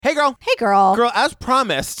girl. Hey, girl. Girl, as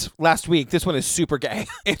promised last week, this one is super gay.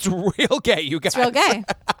 It's real gay, you guys. It's real gay.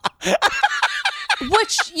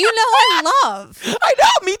 Which, I love. I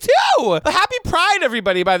know, me too. Happy Pride,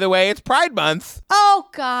 everybody, by the way. It's Pride Month. Oh,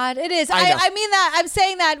 God, it is. I mean that. I'm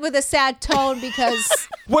saying that with a sad tone because...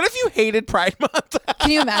 What if you hated Pride Month?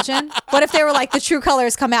 Can you imagine? What if they were like, the true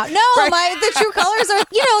colors come out? No, Right. the true colors are,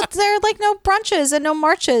 there are like no brunches and no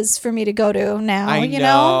marches for me to go to now, I you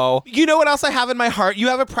know? You know what else I have in my heart? You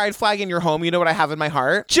have a pride flag in your home. You know what I have in my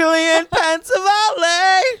heart? Jillian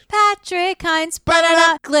Pensavalli. Patrick Hines.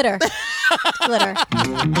 Ba-da-da. Glitter. Glitter.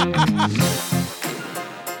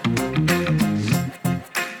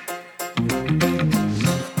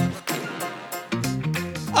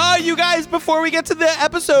 You guys, before we get to the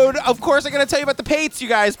episode, of course, I'm going to tell you about the Pates, you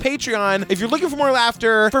guys. Patreon. If you're looking for more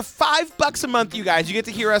laughter, for $5 a month, you guys, you get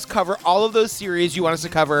to hear us cover all of those series you want us to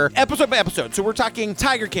cover episode by episode. So we're talking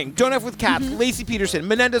Tiger King, Don't F with Cats, Lacey Peterson,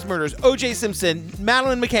 Menendez Murders, O.J. Simpson,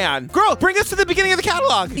 Madeline McCann. Girl, bring us to the beginning of the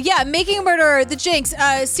catalog. Yeah, Making a Murderer, The Jinx,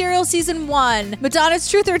 Serial Season 1, Madonna's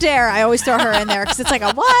Truth or Dare. I always throw her in there because it's like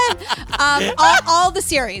a what? All the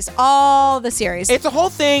series. All the series. It's a whole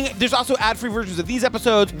thing. There's also ad-free versions of these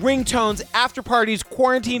episodes, ringtones, after parties,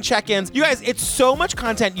 quarantine check-ins. You guys, it's so much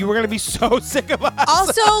content. You were going to be so sick of us.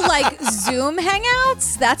 Also, like Zoom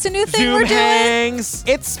Hangouts. That's a new thing Zoom we're doing. hangs.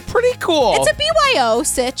 It's pretty cool. It's a BYO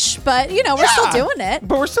sitch, but we're still doing it.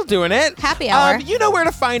 But we're still doing it. Happy hour. You know where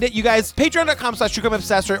to find it, you guys.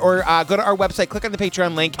 Patreon.com/TrueCrimeObsessed or go to our website, click on the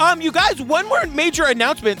Patreon link. You guys, one more major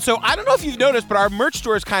announcement. So I don't know if you've noticed, but our merch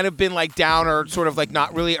store has kind of been like down or sort of like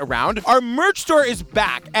not really around. Our merch store is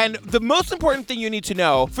back. And the most important thing you need to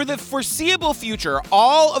know, for the foreseeable future,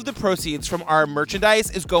 all of the proceeds from our merchandise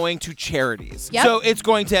is going to charities. Yep. So it's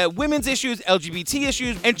going to women's issues, LGBT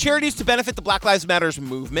issues, and charities to benefit the Black Lives Matters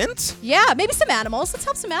movement. Yeah, maybe some animals. Let's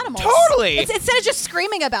help some animals. Totally. Instead of just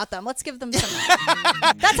screaming about them, let's give them some.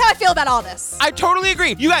 That's how I feel about all this. I totally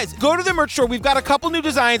agree. You guys, go to the merch store. We've got a couple new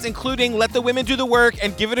designs, including Let the Women Do the Work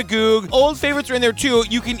and Give It a Goog. Old favorites are in there too.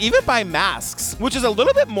 You can even buy masks, which is a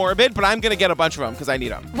little bit morbid, but I'm going to get a bunch of them because I need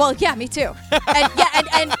them. Well, yeah, me too.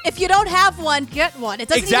 And if you don't have one, get one. It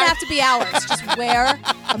doesn't even have to be ours. Just wear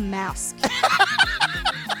a mask.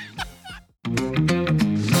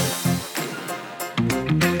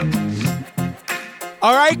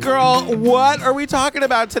 All right, girl, what are we talking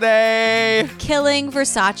about today? Killing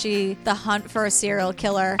Versace, the hunt for a serial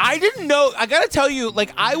killer. I didn't know. I got to tell you,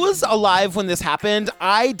 like, I was alive when this happened.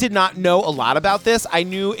 I did not know a lot about this. I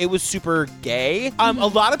knew it was super gay. A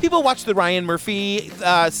lot of people watched the Ryan Murphy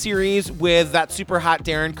series with that super hot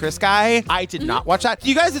Darren Criss guy. I did not watch that.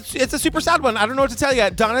 You guys, it's a super sad one. I don't know what to tell you.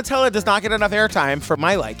 Donatella does not get enough airtime for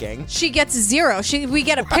my liking. She gets 0. We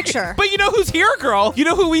get a picture. But you know who's here, girl? You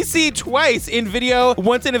know who we see twice in video?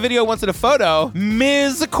 Once in a video, once in a photo.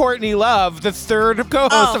 Ms. Courtney Love, the third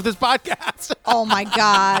co-host of this podcast. Oh my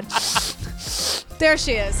God. There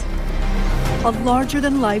she is. A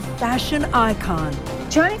larger-than-life fashion icon.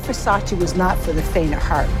 Gianni Versace was not for the faint of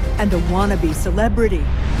heart. And a wannabe celebrity.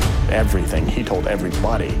 Everything he told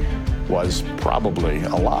everybody was probably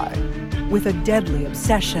a lie. With a deadly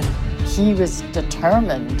obsession. He was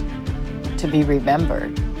determined to be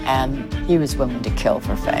remembered, and he was willing to kill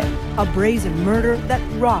for fame. A brazen murder that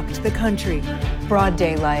rocked the country. Broad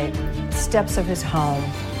daylight, steps of his home.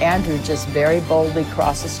 Andrew just very boldly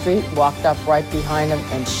crossed the street, walked up right behind him,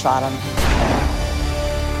 and shot him.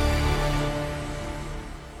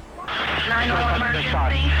 911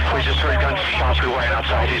 emergency. We just heard gunshots right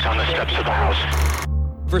outside. He's on the steps of the house.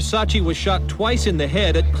 Versace was shot twice in the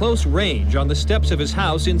head at close range on the steps of his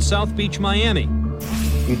house in South Beach, Miami.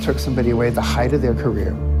 You took somebody away at the height of their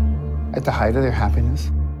career, at the height of their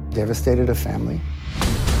happiness, devastated a family.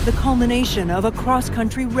 The culmination of a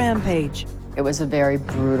cross-country rampage. It was a very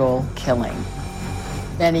brutal killing.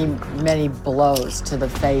 Many, many blows to the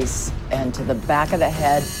face and to the back of the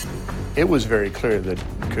head. It was very clear that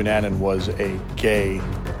Cunanan was a gay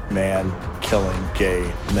man killing gay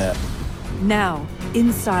men. Now,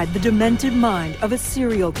 inside the demented mind of a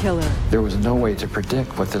serial killer. There was no way to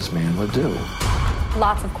predict what this man would do.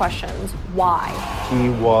 Lots of questions. Why? He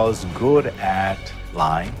was good at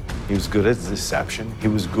lying. He was good at deception. He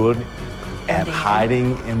was good at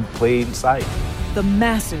hiding in plain sight. The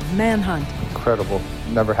massive manhunt. Incredible.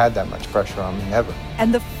 Never had that much pressure on me, ever.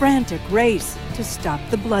 And the frantic race to stop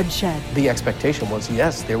the bloodshed. The expectation was,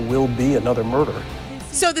 yes, there will be another murder.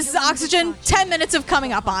 So this is Oxygen, 10 minutes of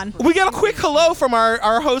coming up on. We got a quick hello from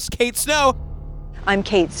our host, Kate Snow. I'm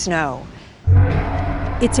Kate Snow.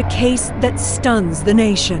 It's a case that stuns the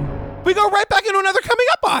nation. We go right back into another coming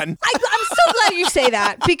up on. I'm so glad you say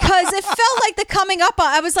that because it felt like the coming up on.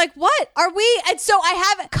 I was like, what are we? And so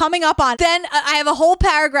I have coming up on. Then I have a whole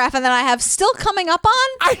paragraph and then I have still coming up on. ...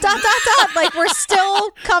 Like we're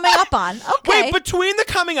still coming up on. Okay. Wait, between the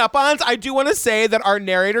coming up ons, I do want to say that our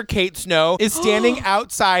narrator, Kate Snow, is standing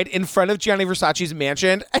outside in front of Gianni Versace's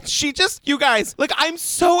mansion. And she just, you guys, like, I'm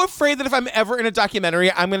so afraid that if I'm ever in a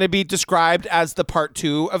documentary, I'm going to be described as the part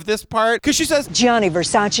 2 of this part. Because she says, Gianni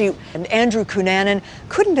Versace and Andrew Cunanan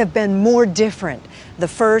couldn't have been more different. The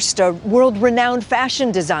first, a world-renowned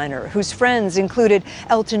fashion designer whose friends included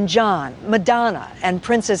Elton John, Madonna, and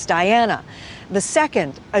Princess Diana. The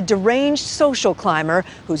second, a deranged social climber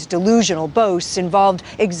whose delusional boasts involved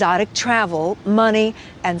exotic travel, money,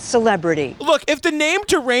 and celebrity. Look, if the name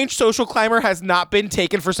deranged social climber has not been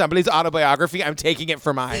taken for somebody's autobiography, I'm taking it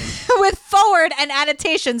for mine. With forward and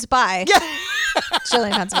annotations by. Yeah.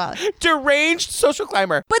 Jillian Pensavalle. Deranged social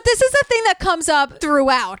climber. But this is a thing that comes up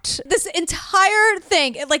throughout. This entire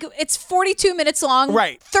thing, like it's 42 minutes long.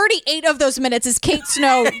 Right. 38 of those minutes is Kate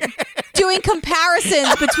Snow doing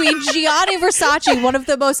comparisons between Gianni Versace, one of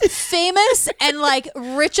the most famous and like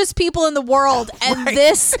richest people in the world, and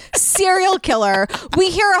this serial killer.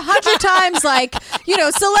 We hear 100 times like, you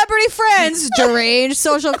know, celebrity friends, deranged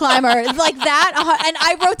social climber, like that. And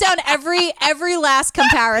I wrote down every last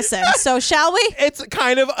comparison. So shall we? It's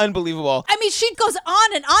kind of unbelievable. I mean, she goes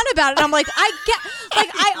on and on about it. And I'm like,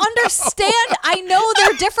 I understand. I know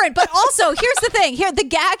they're different. But also, here's the thing. Here, the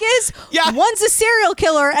gag is one's a serial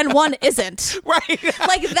killer and one isn't. Right.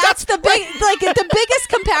 Like, that's the big, like, the biggest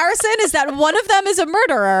comparison is that one of them is a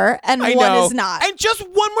murderer and one is not. And just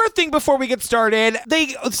one more thing before we get started.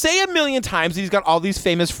 They say a million times he's got all these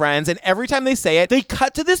famous friends. And every time they say it, they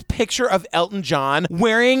cut to this picture of Elton John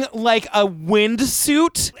wearing like a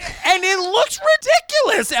windsuit. And it looks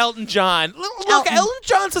ridiculous, Elton John. Look, Elton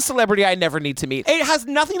John's a celebrity I never need to meet. It has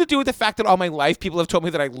nothing to do with the fact that all my life people have told me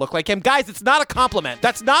that I look like him. Guys, it's not a compliment.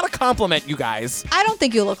 That's not a compliment, you guys. I don't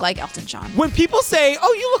think you look like Elton John. When people say,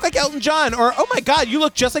 oh, you look like Elton John, or oh my God, you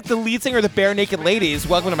look just like the lead singer of the Bare Naked Ladies,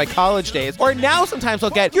 welcome to my college days, or now sometimes I'll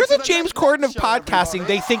get, you're the James Corden of podcasting.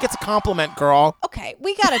 They think it's a compliment, girl. Okay,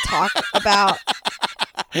 we gotta talk about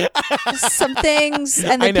some things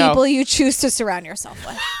and the people you choose to surround yourself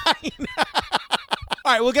with.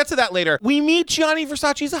 All right, we'll get to that later. We meet Gianni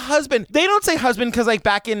Versace's husband. They don't say husband because, like,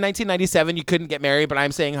 back in 1997, you couldn't get married, but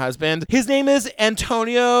I'm saying husband. His name is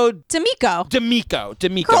Antonio D'Amico. D'Amico.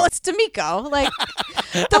 Girl, it's D'Amico. Like,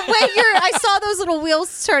 the way I saw those little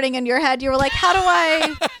wheels turning in your head. You were like, how do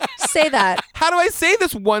I say that? How do I say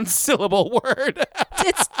this one syllable word?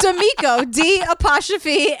 It's D'Amico.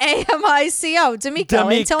 D''Amico. D'Amico.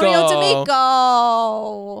 Antonio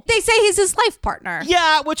D'Amico. They say he's his life partner.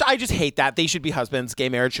 Yeah, which I just hate that. They should be husbands. Gay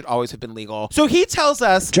marriage should always have been legal. So he tells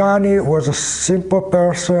us Johnny was a simple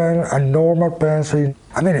person, a normal person.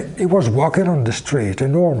 I mean, he was walking on the street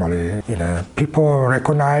normally, you know. People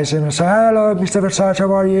recognize him and say, hello, Mr. Versace,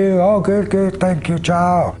 how are you? Oh, good, thank you,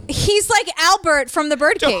 ciao. He's like Albert from the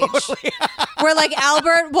Birdcage. Totally. Where like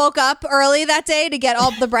Albert woke up early that day to get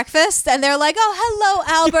all the breakfast and they're like, oh, hello,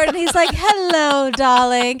 Albert. And he's like, hello,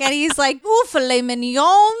 darling. And he's like, ooh, filet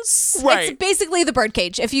mignons. Right. It's basically the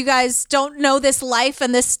Birdcage. If you guys don't know this life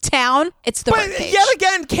and this town, it's the Birdcage. But yet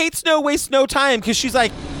again, Kate Snow wastes no time because she's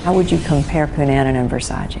like, how would you compare Cunanan and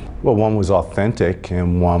Versace? Well, one was authentic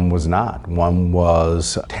and one was not. One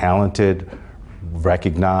was talented,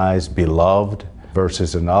 recognized, beloved,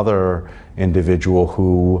 versus another individual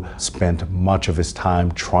who spent much of his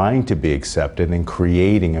time trying to be accepted and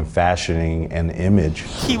creating and fashioning an image.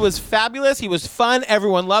 He was fabulous. He was fun.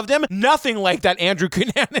 Everyone loved him. Nothing like that Andrew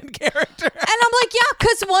Cunanan character. And I'm like, yeah,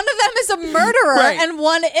 because one of them is a murderer and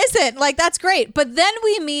one isn't. Like, that's great. But then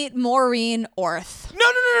we meet Maureen Orth.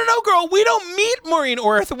 No, girl. We don't meet Maureen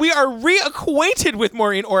Orth. We are reacquainted with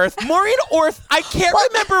Maureen Orth. Maureen Orth, I can't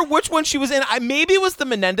remember which one she was in. Maybe it was the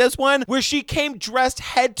Menendez one where she came dressed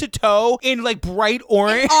head to toe in like bright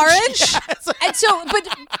orange. Yes. And so, but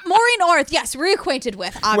Maureen Orth, yes, reacquainted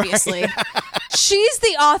with, obviously. Right. She's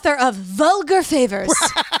the author of Vulgar Favors.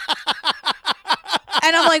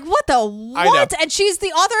 And I'm like, what the what? And she's the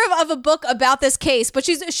author of a book about this case, but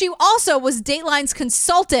she also was Dateline's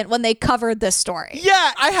consultant when they covered this story.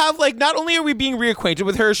 Yeah, I have like, not only are we being reacquainted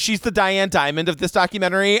with her, she's the Diane Diamond of this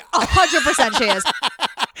documentary. 100% she is.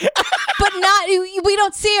 But we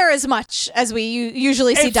don't see her as much as we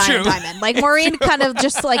usually see Diane Diamond. Like Maureen kind of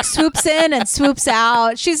just like swoops in and swoops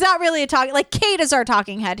out. She's not really a talking, like Kate is our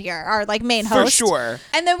talking head here, our like main host. For sure.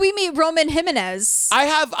 And then we meet Roman Jimenez. I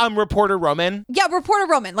have reporter Roman. Yeah, reporter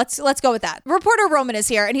Roman. Let's go with that. Reporter Roman is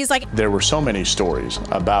here and he's like, there were so many stories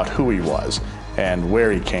about who he was and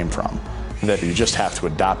where he came from, that you just have to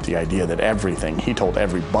adopt the idea that everything he told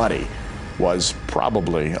everybody was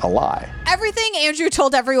probably a lie. Everything Andrew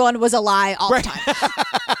told everyone was a lie all the time.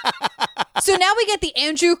 So now we get the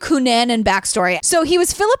Andrew Cunanan backstory. So he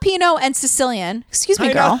was Filipino and Sicilian. Excuse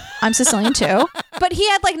me, girl. I'm Sicilian too. But he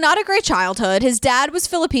had like not a great childhood. His dad was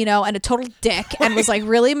Filipino and a total dick and was like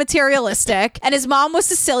really materialistic. And his mom was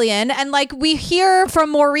Sicilian. And like we hear from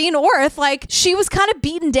Maureen Orth, like she was kind of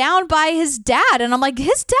beaten down by his dad. And I'm like,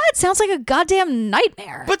 his dad sounds like a goddamn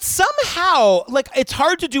nightmare. But somehow, like, it's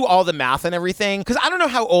hard to do all the math and everything, because I don't know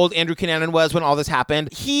how old Andrew Cunanan was when all this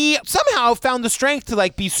happened. He somehow found the strength to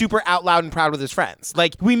like be super out loud and proud with his friends.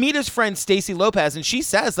 Like, we meet his friend Stacy Lopez, and she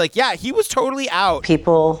says, like, yeah, he was totally out.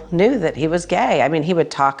 People knew that he was gay. I mean, he would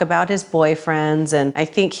talk about his boyfriends, and I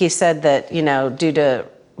think he said that, you know, due to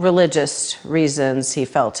religious reasons, he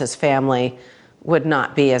felt his family would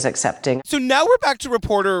not be as accepting. So now we're back to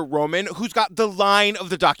reporter Roman, who's got the line of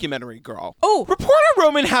the documentary girl. Oh, reporter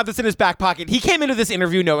Roman had this in his back pocket. He came into this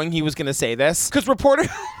interview knowing he was going to say this, because reporter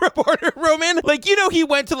Roman, like, you know, he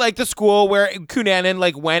went to like the school where Cunanan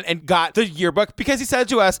like went and got the yearbook, because he said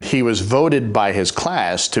to us, he was voted by his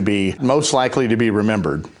class to be most likely to be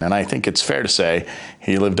remembered. And I think it's fair to say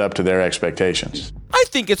he lived up to their expectations. I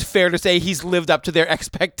think it's fair to say he's lived up to their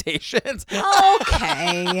expectations.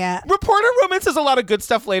 Okay. Reporter Roman says a lot of good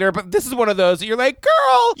stuff later, but this is one of those that you're like,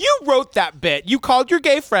 girl, you wrote that bit. You called your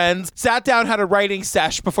gay friends, sat down, had a writing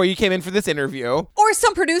sesh before you came in for this interview. Or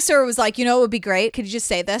some producer was like, you know, it would be great. Could you just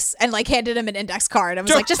say this? And like handed him an index card and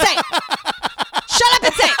was like, just say it. Shut up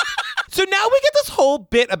and say it. So now we get this whole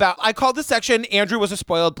bit about, I called this section, Andrew was a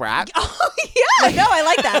spoiled brat. Oh, yeah. No, I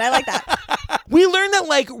like that. I like that. We learned that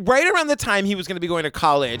like right around the time he was going to be going to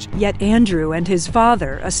college. Yet Andrew and his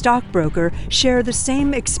father, a stockbroker, share the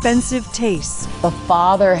same expensive tastes. The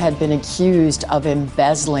father had been accused of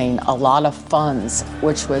embezzling a lot of funds,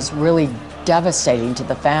 which was really devastating to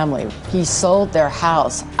the family. He sold their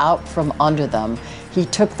house out from under them. He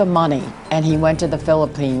took the money and he went to the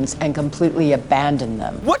Philippines and completely abandoned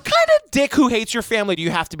them. What kind of dick who hates your family do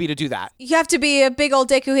you have to be to do that? You have to be a big old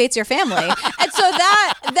dick who hates your family. And so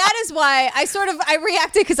that is why I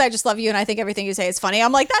reacted, because I just love you and I think everything you say is funny.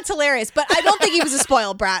 I'm like, that's hilarious. But I don't think he was a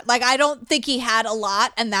spoiled brat. Like, I don't think he had a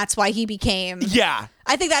lot, and that's why he became... Yeah.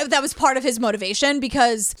 I think that was part of his motivation,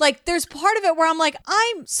 because like there's part of it where I'm like,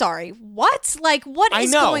 I'm sorry, what? Like, what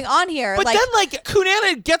is going on here? But like, then like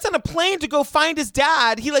Cunanan gets on a plane to go find his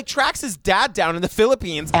dad. He like tracks his dad down in the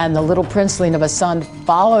Philippines. And the little princeling of a son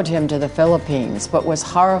followed him to the Philippines, but was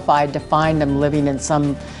horrified to find him living in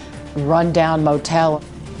some rundown motel.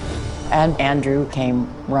 And Andrew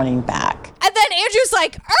came running back. And then Andrew's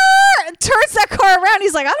like, turns that car around.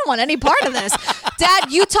 He's like, I don't want any part of this.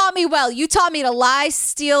 Dad, you taught me well. You taught me to lie,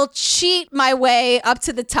 steal, cheat my way up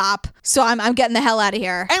to the top. So I'm getting the hell out of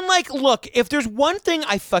here. And like, look, if there's one thing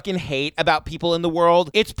I fucking hate about people in the world,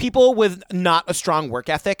 it's people with not a strong work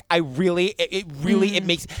ethic. It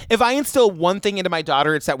makes, if I instill one thing into my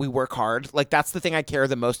daughter, it's that we work hard. Like, that's the thing I care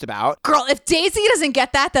the most about. Girl, if Daisy doesn't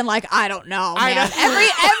get that, then like, I don't know, man.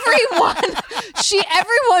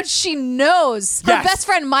 Everyone she knows. Her best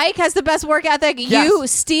friend Mike has the best work ethic. Yes. You,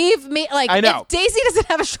 Steve, me, like, I know. If Daisy doesn't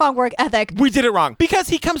have a strong work ethic, we did it wrong. Because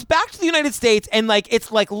he comes back to the United States and like,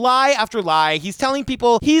 it's like lie after lie. He's telling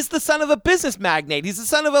people he's the son of a business magnate. He's the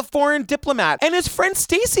son of a foreign diplomat. And his friend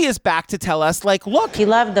Stacy is back to tell us, like, look. He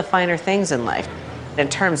loved the finer things in life. In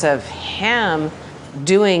terms of him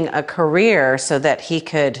doing a career so that he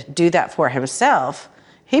could do that for himself,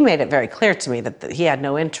 he made it very clear to me that he had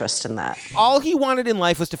no interest in that. All he wanted in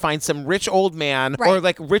life was to find some rich old man or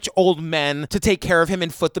like rich old men to take care of him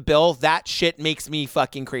and foot the bill. That shit makes me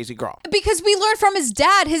fucking crazy, girl. Because we learned from his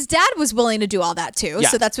dad was willing to do all that too. Yeah.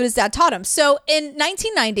 So that's what his dad taught him. So in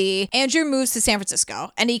 1990, Andrew moves to San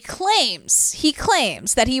Francisco and he claims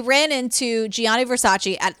that he ran into Gianni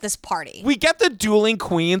Versace at this party. We get the dueling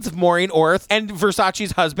queens of Maureen Orth and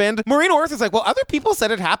Versace's husband. Maureen Orth is like, well, other people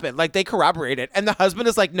said it happened. Like, they corroborated. And the husband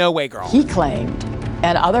is like, no way, girl. He claimed,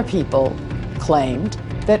 and other people claimed,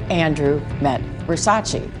 that Andrew met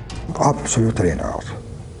Versace. Absolutely not.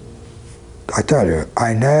 I tell you,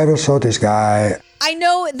 I never saw this guy. I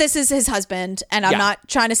know this is his husband, and I'm not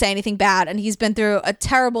trying to say anything bad, and he's been through a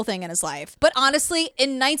terrible thing in his life. But honestly,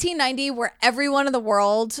 in 1990, where everyone in the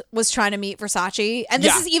world was trying to meet Versace, and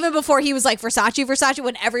this is even before he was like Versace,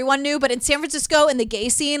 when everyone knew, but in San Francisco, in the gay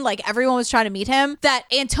scene, like everyone was trying to meet him, that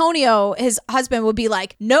Antonio, his husband, would be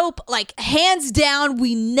like, nope, like hands down,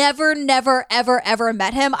 we never, ever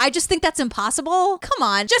met him. I just think that's impossible. Come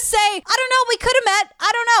on, just say, I don't know, we could have met.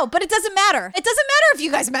 I don't know, but it doesn't matter. It doesn't matter if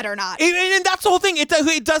you guys met or not. And that's the whole thing.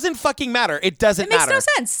 thing. It doesn't fucking matter. It doesn't matter. It makes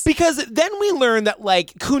no sense. Because then we learn that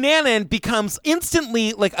like Cunanan becomes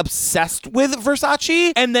instantly like obsessed with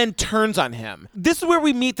Versace and then turns on him. This is where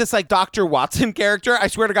we meet this like Dr. Watson character. I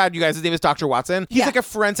swear to God, you guys, his name is Dr. Watson. He's like a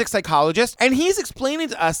forensic psychologist, and he's explaining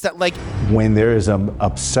to us that like when there is an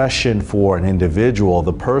obsession for an individual,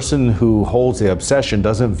 the person who holds the obsession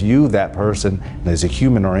doesn't view that person as a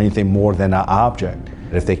human or anything more than an object.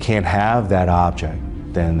 If they can't have that object,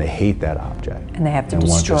 then they hate that object. And they have to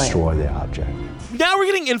want to destroy destroy the object. Now we're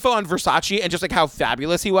getting info on Versace and just like how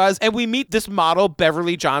fabulous he was. And we meet this model,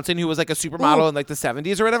 Beverly Johnson, who was like a supermodel in like the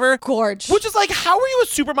 70s or whatever. Gorge. Which is like, how are you a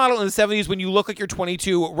supermodel in the 70s when you look like you're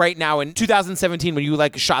 22 right now in 2017 when you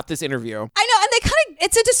like shot this interview? I know, and they kind of,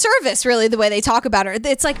 it's a disservice really the way they talk about her.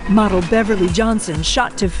 It's like Model Beverly Johnson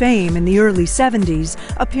shot to fame in the early 70s,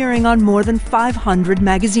 appearing on more than 500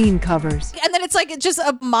 magazine covers. and then it's like just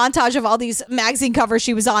a montage of all these magazine covers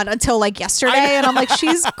she was on until like yesterday. And I'm like,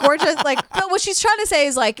 she's gorgeous. Like, but what she's trying to say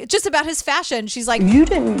is like, just about his fashion. She's like, you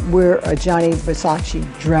didn't wear a Gianni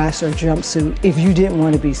Versace dress or jumpsuit if you didn't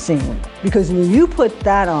want to be seen. Because when you put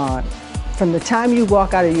that on, from the time you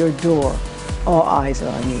walk out of your door, all eyes are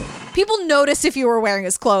on you. people noticed if you were wearing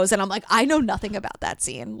his clothes. And I'm like, I know nothing about that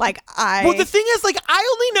scene. Well, the thing is, like,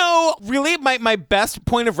 I only know really my best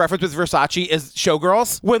point of reference with Versace is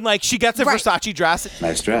Showgirls, when like she gets a Versace dress.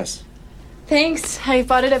 Nice dress. Thanks. I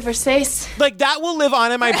bought it at Versace. Like, that will live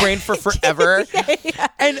on in my brain for forever.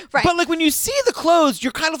 But like when you see the clothes,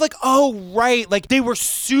 you're kind of like, oh, right. Like they were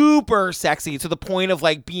super sexy to the point of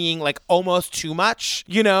like being like almost too much,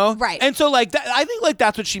 you know? Right. And so like I think like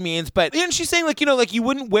that's what she means. But and she's saying like, you know, like you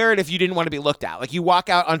wouldn't wear it if you didn't want to be looked at. Like you walk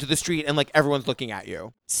out onto the street and like everyone's looking at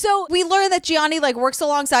you. So we learn that Gianni like works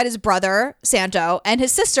alongside his brother Santo and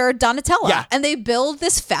his sister Donatella. Yeah. And they build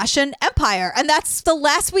this fashion empire. And that's the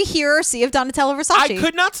last we hear or see of Donatella Versace. I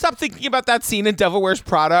could not stop thinking about that scene in Devil Wears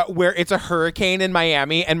Prada where it's a hurricane in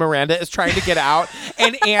Miami and Miranda is trying to get out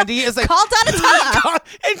and Andy is like, call Donatella.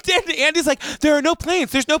 and Andy's like, there are no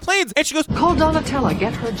planes. There's no planes. And she goes, call Donatella.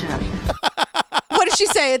 Get her jet. What does she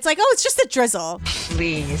say? It's like, oh, it's just a drizzle.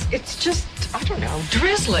 Please. It's just, I don't know,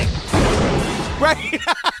 drizzling. Right.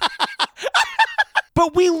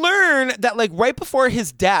 But we learn that like right before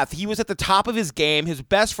his death, he was at the top of his game. His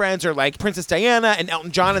best friends are like Princess Diana and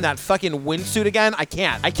Elton John in that fucking windsuit again. I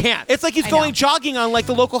can't. It's like he's going jogging on like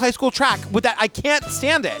the local high school track with that. I can't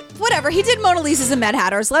stand it. Whatever. He did Mona Lisa's and Mad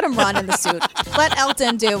Hatters. Let him run in the suit. Let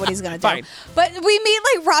Elton do what he's going to do. Fine. But we meet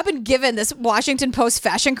like Robin Given, this Washington Post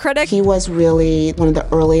fashion critic. He was really one of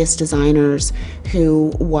the earliest designers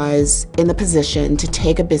who was in the position to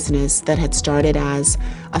take a business that had started as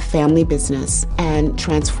a family business and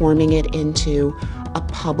transforming it into a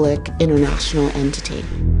public international entity.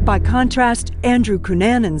 By contrast, Andrew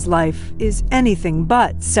Cunanan's life is anything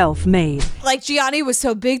but self-made. Like Gianni was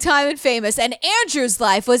so big time and famous, and Andrew's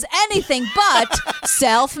life was anything but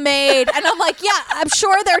self-made. And I'm like, yeah, I'm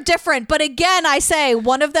sure they're different. But again, I say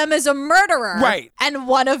one of them is a murderer. Right. And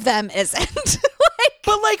one of them isn't.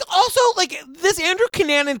 But like also like this Andrew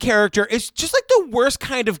Cunanan character is just like the worst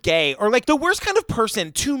kind of gay or like the worst kind of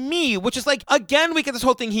person to me, which is like, again, we get this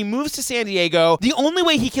whole thing. He moves to San Diego. The only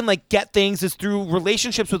way he can like get things is through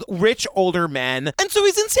relationships with rich older men. And so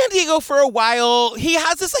he's in San Diego for a while. He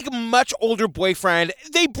has this like much older boyfriend.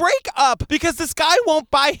 They break up because this guy won't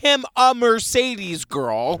buy him a Mercedes,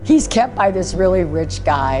 girl. He's kept by this really rich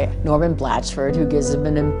guy, Norman Blatchford, who gives him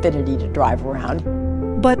an Infiniti to drive around.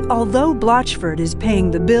 But although Blatchford is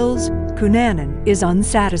paying the bills, Cunanan is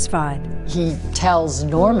unsatisfied. He tells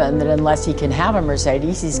Norman that unless he can have a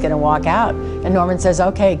Mercedes, he's going to walk out. And Norman says,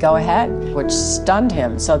 okay, go ahead, which stunned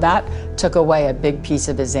him. So that took away a big piece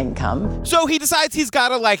of his income. So he decides he's got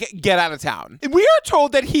to like get out of town. We are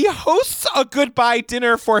told that he hosts a goodbye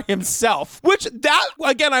dinner for himself, which that,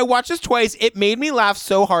 again, I watched this twice. It made me laugh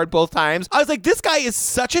so hard both times. I was like, this guy is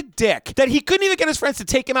such a dick that he couldn't even get his friends to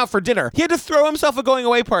take him out for dinner. He had to throw himself a going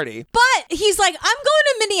away party. But he's like, I'm going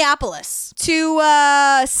to Minneapolis to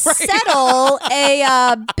settle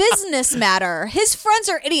a business matter. His friends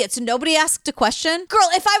are idiots. Nobody asked a question. Girl,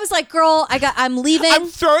 if I was like, girl, I'm leaving. I'm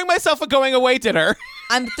throwing myself a going away dinner.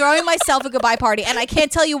 I'm throwing myself a goodbye party, and I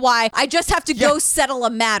can't tell you why. I just have to go settle a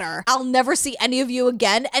matter. I'll never see any of you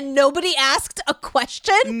again, and nobody asked a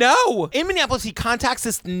question? No. In Minneapolis, he contacts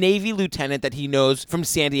this Navy lieutenant that he knows from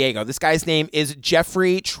San Diego. This guy's name is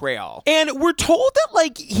Jeffrey Trail. And we're told that,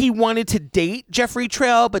 like, he wanted to date Jeffrey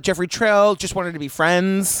Trail, but Jeffrey Trail just wanted to be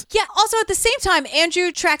friends. Yeah, also at the same time,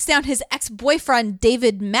 Andrew tracks down his ex-boyfriend,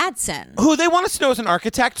 David Madsen. Who they want us to know as an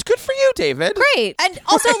architect. Good for you, David. Great. And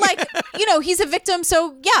also, like, you know, he's a victim, so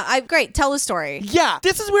So yeah, great. Tell the story. Yeah,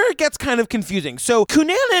 this is where it gets kind of confusing. So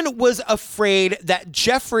Cunanan was afraid that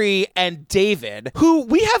Jeffrey and David, who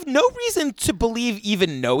we have no reason to believe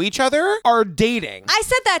even know each other, are dating. I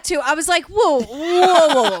said that too. I was like,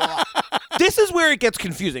 whoa. This is where it gets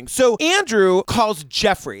confusing. So Andrew calls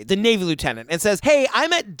Jeffrey, the Navy lieutenant, and says, hey,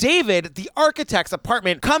 I'm at David, the architect's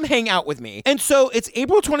apartment. Come hang out with me. And so it's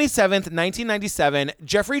April 27th, 1997.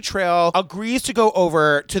 Jeffrey Trail agrees to go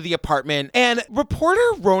over to the apartment. And reporter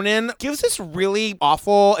Ronan gives this really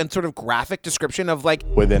awful and sort of graphic description of like...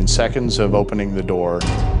 Within seconds of opening the door,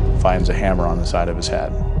 finds a hammer on the side of his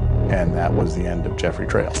head. And that was the end of Jeffrey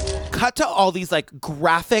Trail. Cut to all these like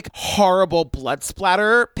graphic, horrible blood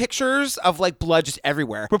splatter pictures of like blood just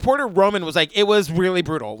everywhere. Reporter Roman was like, it was really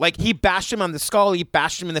brutal. Like he bashed him on the skull, he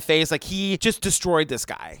bashed him in the face, like he just destroyed this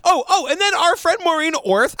guy. Oh, and then our friend Maureen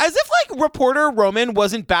Orth, as if like reporter Roman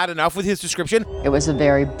wasn't bad enough with his description. It was a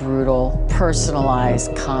very brutal,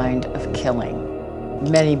 personalized kind of killing.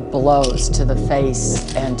 Many blows to the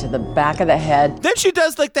face and to the back of the head. Then she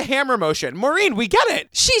does like the hammer motion. Maureen, we get it.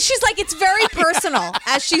 She's like, it's very personal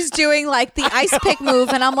as she's doing like the ice pick move.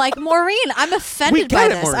 And I'm like, Maureen, I'm offended by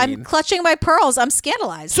this. Maureen. I'm clutching my pearls. I'm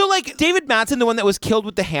scandalized. So like David Madsen, the one that was killed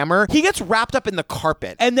with the hammer, he gets wrapped up in the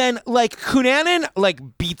carpet. And then like Cunanan like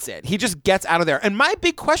beats it. He just gets out of there. And my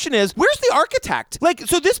big question is, where's the architect? Like,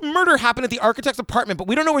 so this murder happened at the architect's apartment, but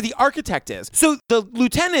we don't know where the architect is. So the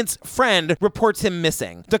lieutenant's friend reports him missing.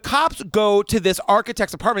 The cops go to this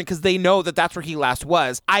architect's apartment because they know that that's where he last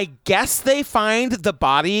was. I guess they find the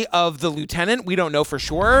body of the lieutenant. We don't know for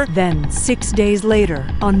sure. Then 6 days later,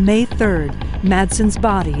 on May 3rd, Madsen's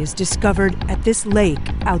body is discovered at this lake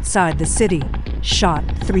outside the city, shot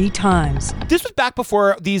 3 times. This was back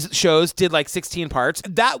before these shows did like 16 parts.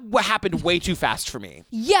 That happened way too fast for me.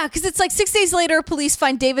 Yeah, because it's like 6 days later, police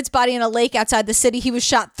find David's body in a lake outside the city. He was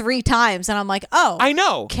shot 3 times. And I'm like, oh. I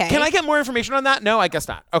know. Okay. Can I get more information on that? No, I guess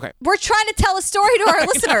not. Okay. We're trying to tell a story to our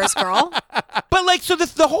listeners, girl. But like, so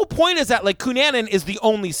the whole point is that like Cunanan is the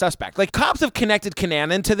only suspect. Like cops have connected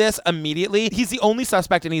Cunanan to this immediately. He's the only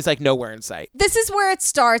suspect and he's like nowhere in sight. This is where it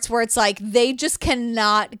starts, where it's like they just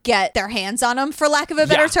cannot get their hands on him, for lack of a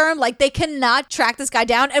better term. Like they cannot track this guy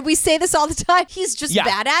down. And we say this all the time. He's just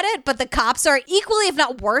bad at it, but the cops are equally, if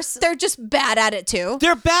not worse, they're just bad at it too.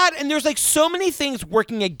 They're bad, and there's like so many things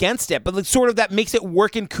working against it, but like sort of that makes it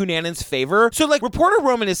work in Cunanan's favor. So like reporter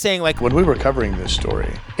Roman is saying like, when we were covering this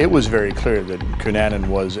story, it was very clear that Cunanan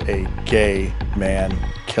was a gay man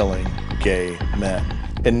killing gay men.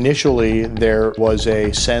 Initially, there was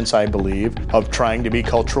a sense, I believe, of trying to be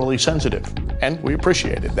culturally sensitive, and we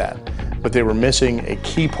appreciated that. But they were missing a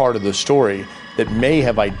key part of the story that may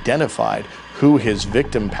have identified who his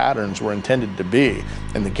victim patterns were intended to be,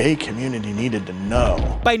 and the gay community needed to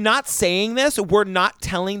know. By not saying this, we're not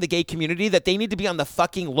telling the gay community that they need to be on the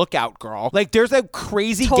fucking lookout, girl. Like, there's a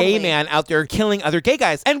crazy gay man out there killing other gay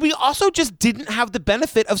guys. And we also just didn't have the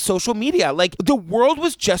benefit of social media. Like, the world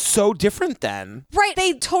was just so different then. Right.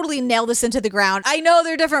 They totally nailed this into the ground. I know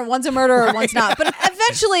they're different. One's a murderer, one's not. But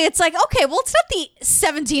eventually it's like, okay, well, it's not the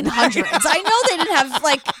 1700s. I know they didn't have,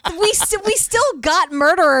 like, we still got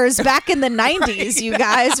murderers back in the 90s, you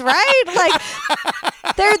guys, right? Like,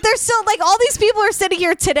 they're still, like, all these people are sitting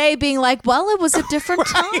here today being like, well, it was a different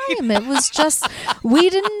time. It was just, we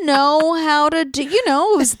didn't know how to do,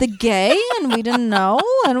 it was the gay and we didn't know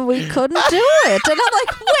and we couldn't do it. And I'm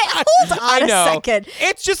like, wait, hold on a second.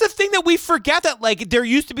 It's just a thing that we forget that, like, there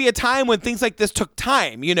used to be a time when things like this took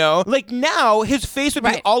time, Like, now, his face would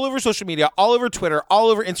be all over social media, all over Twitter, all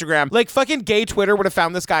over Instagram. Like, fucking gay Twitter would have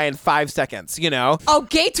found this guy in 5 seconds, Oh,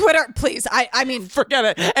 gay Twitter, please. I mean, forget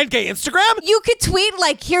it. And gay Instagram? You could tweet,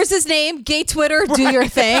 like, here's his name, gay Twitter, do your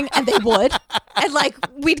thing, and they would. And, like,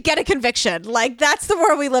 we'd get a conviction. Like, that's the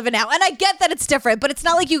world we live in now. And I get that it's different, but it's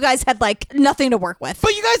not like you guys had, like, nothing to work with.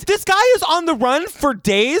 But you guys, this guy is on the run for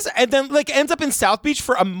days and then, like, ends up in South Beach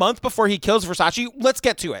for a month before he kills Versace. Let's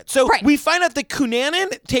get to it. So we find out that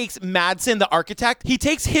Cunanan takes Madsen, the architect. He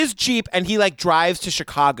takes his Jeep and he, like, drives to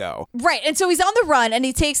Chicago. Right. And so he's on the run and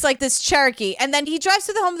he takes, like, this Cherokee and then he drives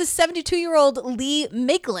to the home of this 72-year-old Lee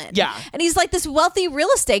Maitland. Yeah. And he's, like, this wealthy real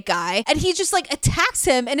estate guy and he just, like, attacks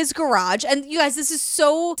him in his garage. And you guys, this is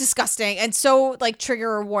so disgusting and so, like,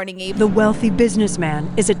 trigger warning-y. The wealthy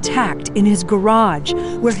businessman is attacked in his garage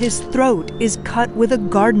where his throat is cut with a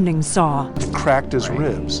gardening saw. Cracked his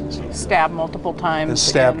ribs. Stabbed multiple times. And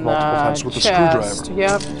stabbed multiple times with a screwdriver.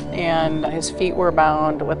 Yep. and his feet were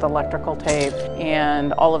bound with electrical tape,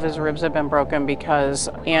 and all of his ribs had been broken because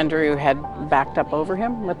Andrew had backed up over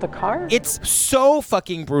him with the car. It's so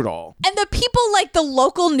fucking brutal. And the people, like the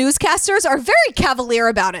local newscasters, are very cavalier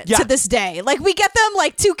about it to this day. Like, we get them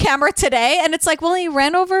like to camera today, and it's like, well, he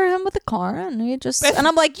ran over him with a car, and he just... And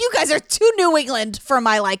I'm like, you guys are too New England for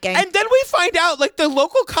my liking. And then we find out, like, the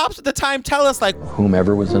local cops at the time tell us, like...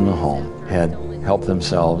 Whomever was in the home had helped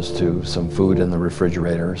themselves to some food in the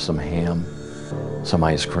refrigerator, some ham, some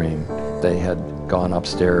ice cream. They had gone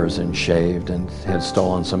upstairs and shaved and had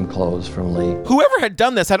stolen some clothes from Lee. Whoever had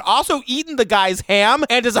done this had also eaten the guy's ham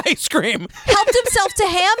and his ice cream. Helped himself to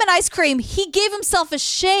ham and ice cream. He gave himself a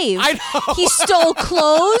shave. I know. He stole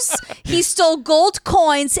clothes, he stole gold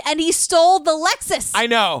coins, and he stole the Lexus. I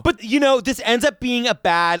know. But, you know, this ends up being a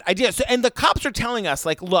bad idea. So, and the cops are telling us,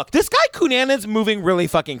 like, look, this guy Cunanan's moving really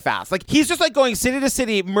fucking fast. Like, he's just, like, going city to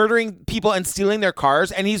city, murdering people and stealing their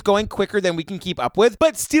cars, and he's going quicker than we can keep up with.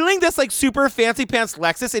 But stealing this, like, super fancy pants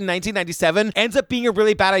Lexus in 1997 ends up being a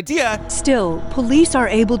really bad idea. Still, police are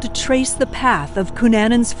able to trace the path of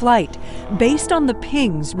Cunanan's flight based on the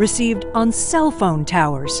pings received on cell phone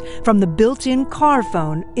towers from the built-in car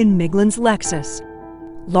phone in Miglin's Lexus.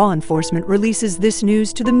 Law enforcement releases this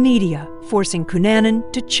news to the media, forcing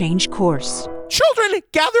Cunanan to change course. Children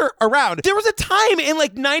gather around. There was a time in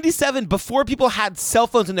like 97 before people had cell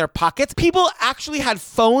phones in their pockets. People actually had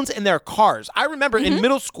phones in their cars. I remember in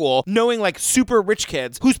middle school knowing like super rich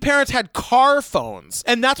kids whose parents had car phones.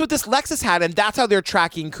 And that's what this Lexus had, and that's how they're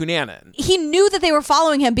tracking Cunanan. He knew that they were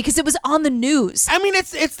following him because it was on the news. I mean,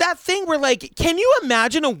 it's that thing where like, can you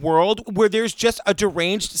imagine a world where there's just a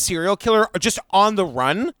deranged serial killer just on the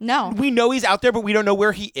run? No. We know he's out there, but we don't know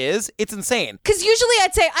where he is. It's insane. Because usually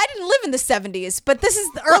I'd say, I didn't live in the 70s. But this is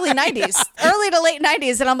the early 90s, early to late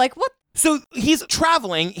 90s. And I'm like, what? So he's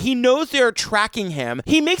traveling. He knows they're tracking him.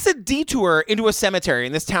 He makes a detour into a cemetery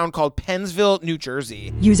in this town called Pennsville, New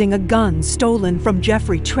Jersey. Using a gun stolen from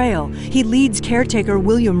Jeffrey Trail, he leads caretaker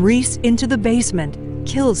William Reese into the basement,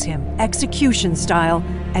 kills him execution style,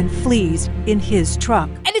 and flees in his truck.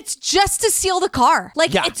 And it's just to steal the car.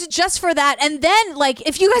 Like, it's just for that. And then, like,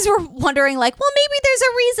 if you guys were wondering, like, well, maybe there's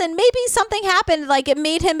a reason. Maybe something happened, like, it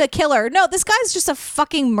made him a killer. No, this guy's just a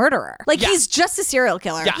fucking murderer. Like, he's just a serial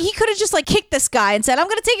killer. Yeah. He could have just, like, kicked this guy and said, I'm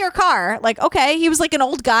going to take your car. Like, okay, he was, like, an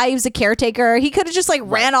old guy. He was a caretaker. He could have just, like,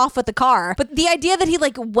 ran off with the car. But the idea that he,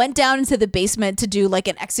 like, went down into the basement to do, like,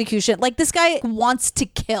 an execution, like, this guy wants to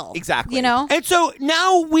kill. Exactly. You know? And so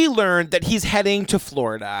now we learn that he's heading to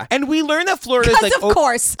Florida. And we learn that Florida is like...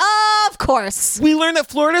 Of course. We learn that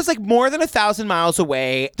Florida is like more than 1,000 miles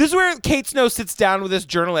away. This is where Kate Snow sits down with this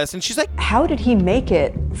journalist and she's like, how did he make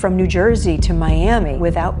it from New Jersey to Miami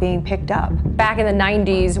without being picked up? Back in the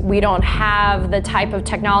 90s, we don't have the type of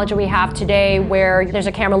technology we have today where there's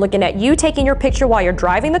a camera looking at you taking your picture while you're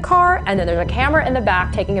driving the car, and then there's a camera in the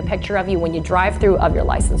back taking a picture of you when you drive through of your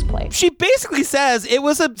license plate. She basically says it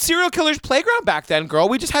was a serial killer's playground back then, girl.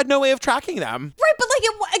 We just had no way of tracking them. Right, but like,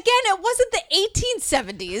 it wasn't the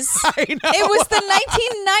 1870s. I know. It was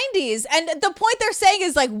the 1990s. And the point they're saying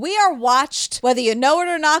is like, we are watched, whether you know it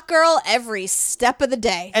or not, girl, every step of the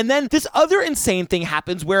day. And then this other insane thing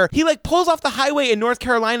happens where he like pulls off the highway in North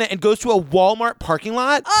Carolina and goes to a Walmart parking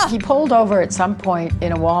lot. He pulled over at some point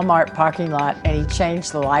in a Walmart parking lot and he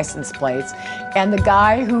changed the license plates. And the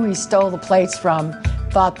guy who he stole the plates from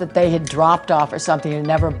thought that they had dropped off or something and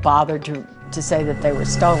never bothered to say that they were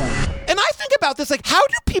stolen. And I think about this, like, how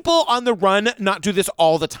do people on the run not do this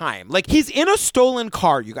all the time? Like, he's in a stolen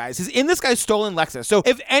car, you guys. He's in this guy's stolen Lexus. So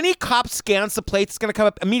if any cop scans the plates, it's going to come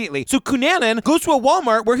up immediately. So Cunanan goes to a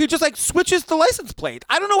Walmart where he just, like, switches the license plate.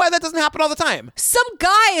 I don't know why that doesn't happen all the time. Some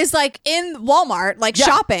guy is, like, in Walmart, like,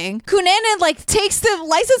 shopping. Cunanan, like, takes the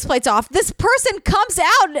license plates off. This person comes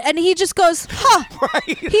out and he just goes, huh.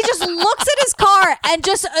 Right. He just looks at his car and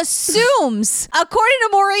just assumes, according to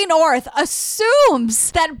Maureen Orth,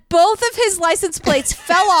 assumes that both of his license plates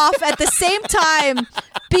fell off at the same time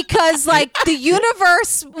because like the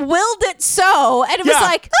universe willed it so, and it was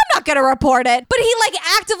like, I'm not gonna report it, but he like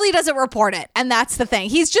actively doesn't report it, and that's the thing.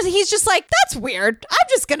 He's just like, that's weird. I'm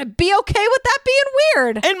just gonna be okay with that being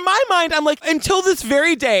weird. In my mind, I'm like, until this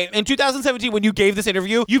very day in 2017 when you gave this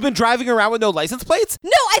interview, you've been driving around with no license plates? No,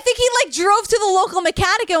 I think he like drove to the local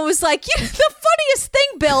mechanic and was like, the funniest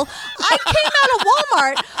thing, Bill, I came out of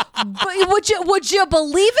Walmart, but would you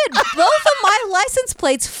believe it? Both of my license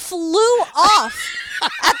plates flew off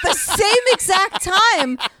at the same exact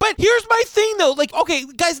time. But here's my thing, though. Like, okay,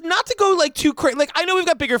 guys, not to go like too crazy. Like, I know we've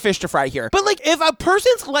got bigger fish to fry here, but like, if a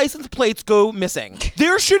person's license plates go missing,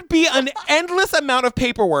 there should be an endless amount of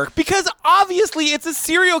paperwork because obviously it's a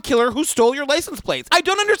serial killer who stole your license plates. I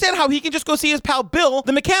don't understand how he can just go see his pal Bill,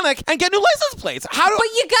 the mechanic, and get new license plates. But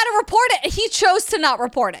you gotta report it. He chose to not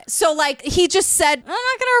report it. So like, he just said, I'm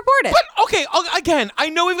not gonna report it. But okay, again, I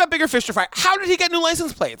know we've got bigger fish to fry. How did he get new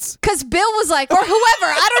license plates? Because Bill was like, or whoever,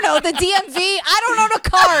 I don't know, the DMV, I don't own a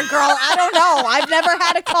car, girl. I don't know. I've never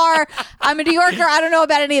had a car. I'm a New Yorker. I don't know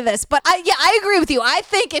about any of this. But I agree with you. I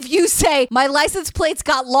think if you say my license plates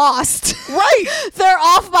got lost, right? They're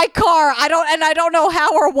off my car. I don't know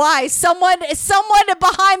how or why. Someone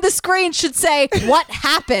behind the screen should say, what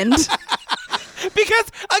happened?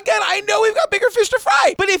 Because, again, I know we've got bigger fish to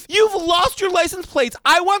fry. But if you've lost your license plates,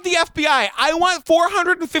 I want the FBI. I want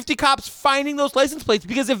 450 cops finding those license plates.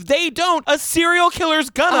 Because if they don't, a serial killer's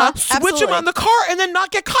gonna switch them on the car and then not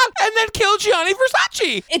get caught and then kill Gianni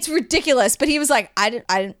Versace. It's ridiculous. But he was like, I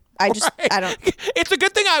don't. It's a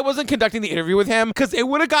good thing I wasn't conducting the interview with him because it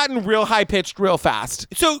would have gotten real high-pitched real fast.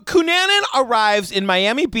 So Cunanan arrives in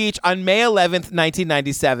Miami Beach on May 11th,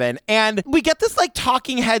 1997, and we get this like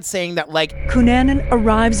talking head saying that like Cunanan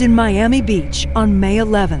arrives in Miami Beach on May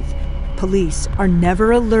 11th. Police are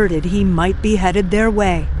never alerted he might be headed their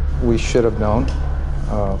way. We should have known,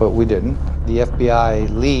 but we didn't. The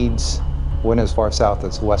FBI leads went as far south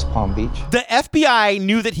as West Palm Beach. The FBI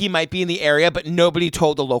knew that he might be in the area, but nobody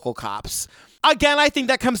told the local cops. Again, I think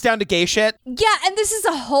that comes down to gay shit. Yeah, and this is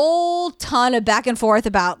a whole ton of back and forth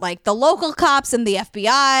about like the local cops and the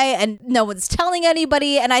FBI, and no one's telling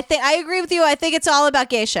anybody. And I agree with you. I think it's all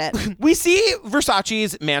about gay shit. We see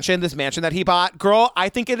Versace's mansion, this mansion that he bought. Girl, I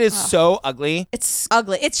think it is so ugly. It's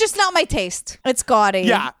ugly. It's just not my taste. It's gaudy.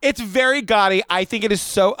 Yeah, it's very gaudy. I think it is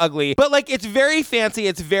so ugly. But like, it's very fancy.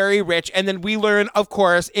 It's very rich. And then we learn, of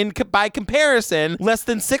course, by comparison, less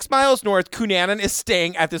than 6 miles north, Cunanan is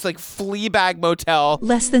staying at this like flea bag motel.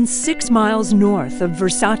 Less than 6 miles north of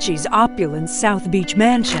Versace's opulent South Beach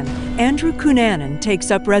mansion, Andrew Cunanan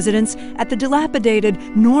takes up residence at the dilapidated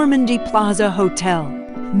Normandy Plaza Hotel.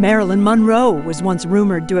 Marilyn Monroe was once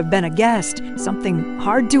rumored to have been a guest, something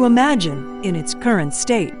hard to imagine in its current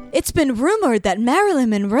state. It's been rumored that Marilyn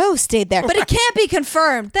Monroe stayed there, but it can't be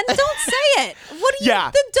confirmed. Then don't say it.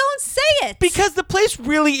 Then don't say it. Because the place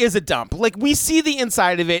really is a dump. Like, we see the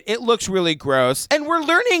inside of it. It looks really gross. And we're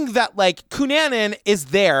learning that, like, Cunanan is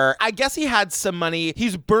there. I guess he had some money.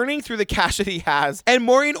 He's burning through the cash that he has. And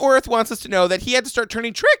Maureen Orth wants us to know that he had to start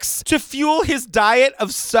turning tricks to fuel his diet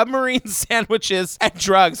of submarine sandwiches and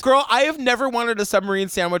drugs. Girl, I have never wanted a submarine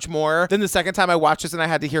sandwich more than the second time I watched this and I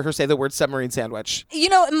had to hear her say the word submarine sandwich. You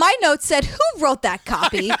know, my note said, who wrote that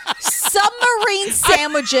copy? Submarine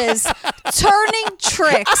sandwiches, turning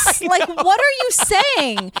tricks. Like, what are you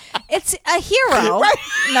saying? It's a hero,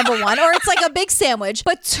 number one, or it's like a big sandwich,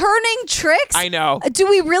 but turning tricks? I know. Do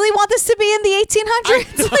we really want this to be in the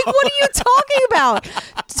 1800s? Like, what are you talking about?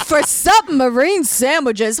 For submarine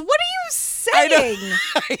sandwiches? What are you saying?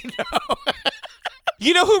 I know.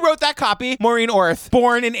 You know who wrote that copy? Maureen Orth,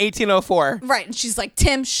 born in 1804. Right, and she's like,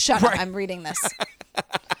 Tim, shut up, I'm reading this.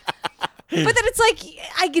 But then it's like,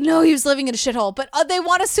 I know he was living in a shithole, but they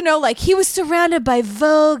want us to know, like, he was surrounded by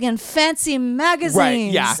Vogue and fancy magazines.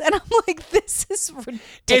 Right, yeah. And I'm like, this is ridiculous.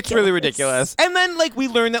 It's really ridiculous. And then, like, we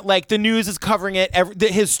learn that, like, the news is covering it,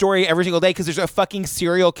 his story every single day because there's a fucking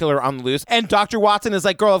serial killer on the loose. And Dr. Watson is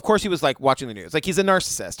like, girl, of course he was, like, watching the news. Like, he's a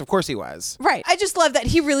narcissist. Of course he was. Right. I just love that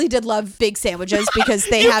he really did love big sandwiches because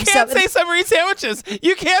they have You can't say submarine sandwiches.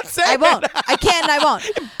 You can't say I won't. I can't and I won't.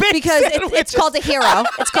 Because it's called a hero.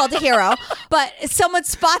 It's called a hero. But someone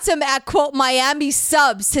spots him at, quote, Miami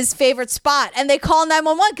Subs, his favorite spot, and they call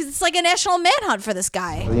 911 because it's like a national manhunt for this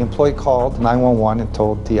guy. The employee called 911 and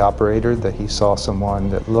told the operator that he saw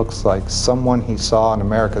someone that looks like someone he saw on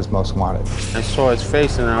America's Most Wanted. I saw his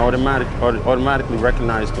face and I automatically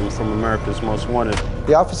recognized him from America's Most Wanted.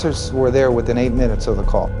 The officers were there within 8 minutes of the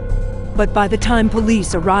call. But by the time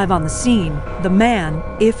police arrive on the scene, the man,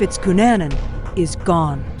 if it's Cunanan, is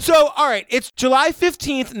gone. So, all right, it's July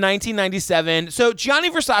 15th, 1997. So Gianni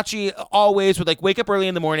Versace always would like wake up early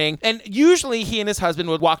in the morning, and usually he and his husband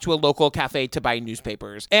would walk to a local cafe to buy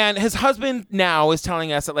newspapers. And his husband now is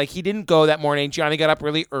telling us that like he didn't go that morning. Gianni got up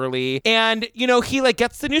really early, and you know, he like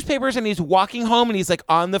gets the newspapers and he's walking home and he's like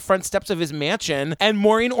on the front steps of his mansion. And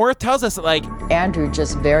Maureen Orth tells us that like Andrew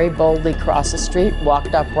just very boldly crossed the street,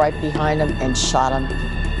 walked up right behind him and shot him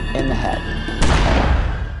in the head.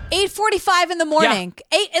 8:45 in the morning.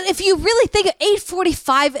 If you really think of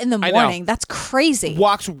 8:45 in the morning, that's crazy.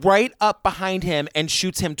 Walks right up behind him and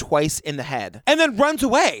shoots him twice in the head and then runs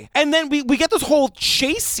away. And then we get this whole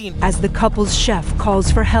chase scene. As the couple's chef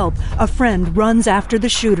calls for help, a friend runs after the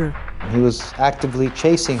shooter. He was actively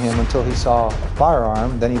chasing him until he saw a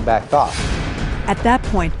firearm, then he backed off. At that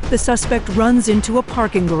point, the suspect runs into a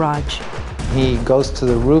parking garage. He goes to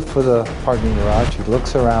the roof of the parking garage, he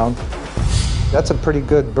looks around. That's a pretty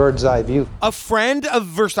good bird's eye view. A friend of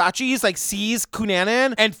Versace's like sees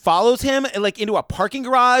Cunanan and follows him like into a parking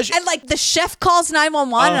garage. And like the chef calls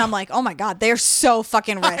 911 and I'm like, oh my God, they're so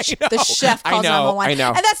fucking rich. The chef calls 911. I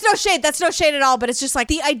know. And that's no shade. That's no shade at all. But it's just like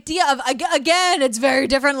the idea of, again, it's very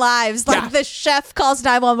different lives. Like the chef calls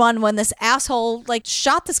 911 when this asshole like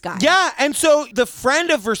shot this guy. Yeah. And so the friend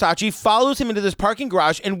of Versace follows him into this parking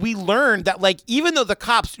garage. And we learned that like, even though the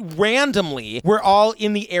cops randomly were all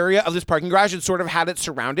in the area of this parking garage and sort of had it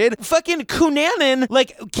surrounded, fucking Cunanan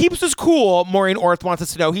like keeps his cool. Maureen Orth wants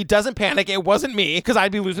us to know he doesn't panic. It wasn't me, because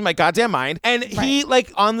I'd be losing my goddamn mind. And he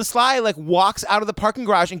like on the sly like walks out of the parking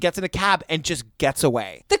garage and gets in a cab and just gets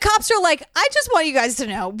away. The cops are like, I just want you guys to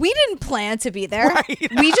know we didn't plan to be there.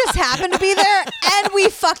 We just happened to be there and we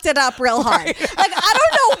fucked it up real hard. Like, I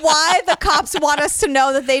don't know why the cops want us to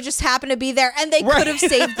know that they just happened to be there and they could have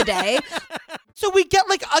saved the day. So we get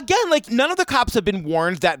like, again, like none of the cops have been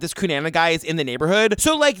warned that this Cunanan guy is in the neighborhood.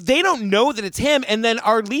 So like they don't know that it's him. And then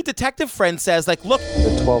our lead detective friend says like, look.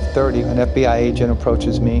 At 12:30, an FBI agent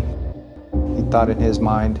approaches me. He thought in his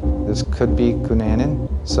mind, this could be Cunanan.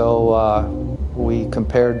 So we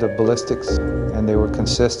compared the ballistics and they were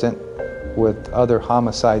consistent with other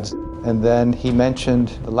homicides. And then he mentioned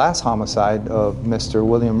the last homicide of Mr.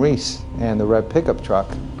 William Reese and the red pickup truck.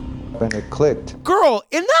 And it clicked. Girl,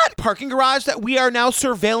 in that parking garage that we are now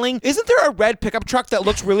surveilling, isn't there a red pickup truck that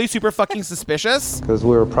looks really super fucking suspicious? Because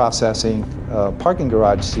we were processing a parking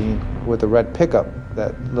garage scene with a red pickup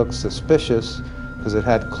that looked suspicious because it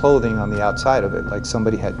had clothing on the outside of it, like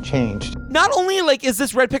somebody had changed. Not only like is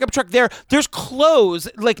this red pickup truck there, there's clothes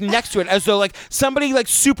like next to it, as though like somebody like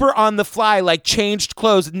super on the fly like changed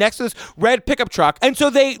clothes next to this red pickup truck. And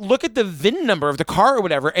so they look at the VIN number of the car or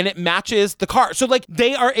whatever, and it matches the car. So like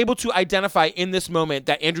they are able to identify in this moment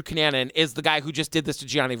that Andrew Cunanan is the guy who just did this to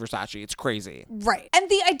Gianni Versace. It's crazy. Right. And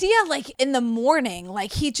the idea like in the morning,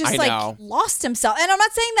 like he just like lost himself. And I'm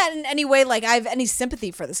not saying that in any way like I have any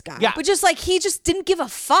sympathy for this guy. Yeah. But just like he just didn't give a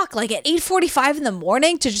fuck like at 8:45 in the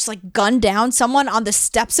morning to just like gun down someone on the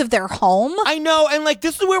steps of their home. I know. And like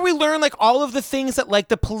this is where we learn like all of the things that like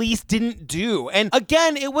the police didn't do. And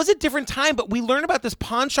again, it was a different time, but we learn about this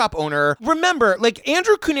pawn shop owner. Remember, like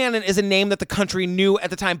Andrew Cunanan is a name that the country knew at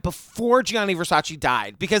the time before Gianni Versace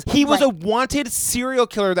died, because he was a wanted serial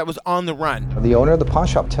killer that was on the run. The owner of the pawn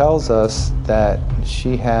shop tells us that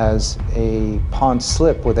she has a pawn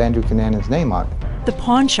slip with Andrew Cunanan's name on it. The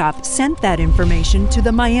pawn shop sent that information to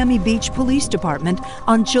the Miami Beach Police Department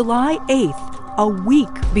on July 8th, a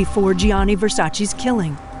week before Gianni Versace's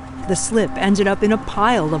killing. The slip ended up in a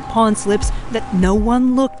pile of pawn slips that no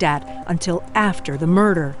one looked at until after the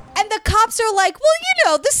murder. And the cops are like, well,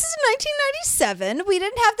 you know, this is 1997. We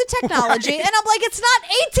didn't have the technology. And I'm like, it's not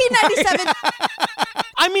 1897.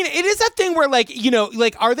 I mean, it is that thing where like, you know,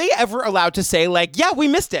 like, are they ever allowed to say like, yeah, we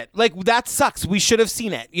missed it. Like, that sucks. We should have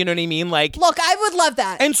seen it. You know what I mean? Like, look, I would love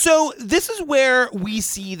that. And so this is where we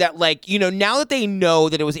see that like, you know, now that they know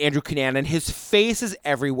that it was Andrew Cunanan, his face is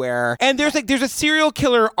everywhere. And there's a serial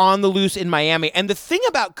killer on the loose in Miami. And the thing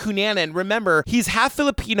about Cunanan, remember, he's half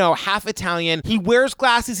Filipino, half Italian. He wears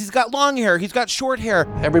glasses. He's got long hair. He's got short hair.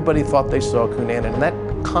 Everybody thought they saw Cunanan, and that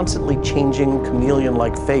constantly changing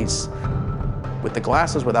chameleon-like face, with the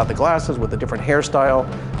glasses, without the glasses, with a different hairstyle,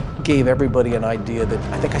 gave everybody an idea that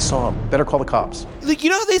I think I saw him. Better call the cops. Like,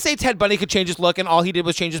 you know how they say Ted Bundy could change his look and all he did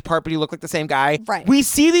was change his part, but he looked like the same guy? Right. We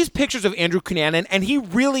see these pictures of Andrew Cunanan and he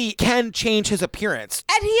really can change his appearance.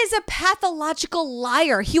 And he is a pathological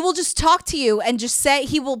liar. He will just talk to you and just say,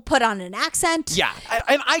 he will put on an accent. Yeah.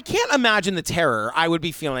 And I can't imagine the terror I would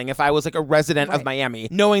be feeling if I was like a resident of Miami,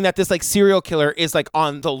 knowing that this like serial killer is like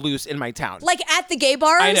on the loose in my town. Like at the gay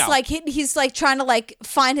bars? I know. Like he's like trying to like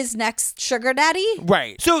find his next sugar daddy?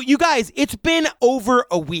 Right. So you guys, it's been over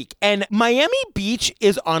a week and Miami Beach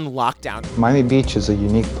is on lockdown. Miami Beach is a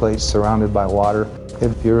unique place surrounded by water.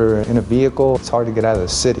 If you're in a vehicle, it's hard to get out of the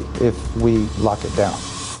city if we lock it down.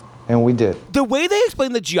 And we did. The way they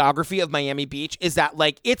explain the geography of Miami Beach is that,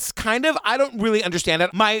 like, it's kind of, I don't really understand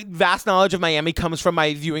it. My vast knowledge of Miami comes from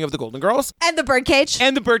my viewing of The Golden Girls. And the birdcage.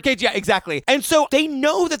 Yeah, exactly. And so they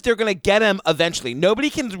know that they're going to get him eventually. Nobody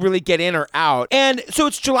can really get in or out. And so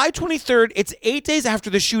it's July 23rd. It's 8 days after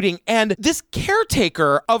the shooting. And this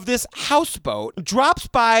caretaker of this houseboat drops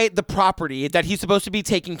by the property that he's supposed to be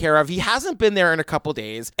taking care of. He hasn't been there in a couple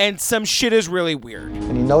days. And some shit is really weird.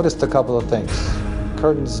 And he noticed a couple of things.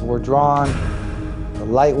 Curtains were drawn, the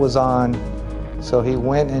light was on, so he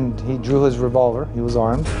went and he drew his revolver. He was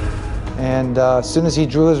armed. And as soon as he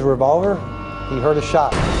drew his revolver, he heard a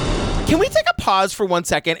shot. Can we take a pause for 1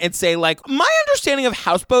 second and say, like, my understanding of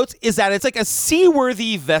houseboats is that it's like a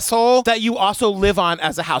seaworthy vessel that you also live on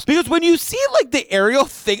as a house. Because when you see, like, the aerial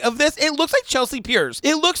thing of this, it looks like Chelsea Piers.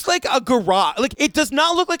 It looks like a garage. Like, it does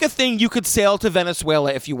not look like a thing you could sail to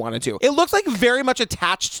Venezuela if you wanted to. It looks like very much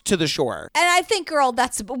attached to the shore. And I think, girl,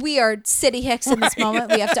 we are city hicks in this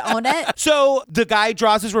moment. We have to own it. So the guy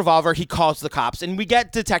draws his revolver. He calls the cops. And we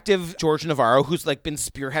get Detective George Navarro, who's, like, been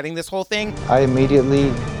spearheading this whole thing. I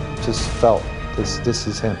immediately just felt this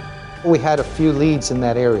is him. We had a few leads in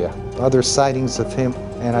that area, other sightings of him,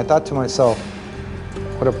 and I thought to myself,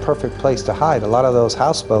 what a perfect place to hide. A lot of those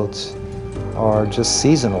houseboats are just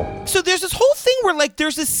seasonal. So there's this whole thing where, like,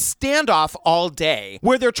 there's this standoff all day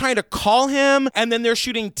where they're trying to call him and then they're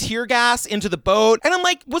shooting tear gas into the boat. And I'm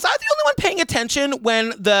like, was I the only one paying attention when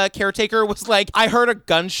the caretaker was like, I heard a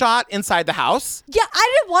gunshot inside the house? Yeah,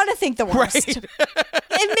 I didn't want to think the worst. Right.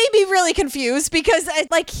 It made me really confused because,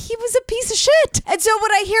 like, he was a piece of shit. And so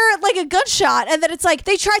when I hear, like, a gunshot and then it's like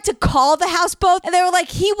they tried to call the houseboat and they were like,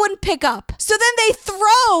 he wouldn't pick up. So then they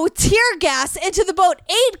throw tear gas into the boat,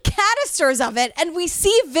 8 canisters of it, and we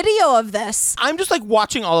see video of this. I'm just, like,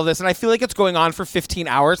 watching all of this and I feel like it's going on for 15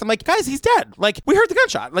 hours. I'm like, guys, he's dead. Like, we heard the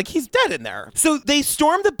gunshot. Like, he's dead in there. So they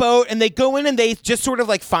storm the boat and they go in and they just sort of,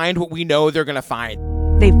 like, find what we know they're gonna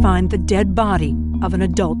find. They find the dead body of an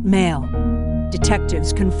adult male.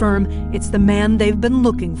 Detectives confirm it's the man they've been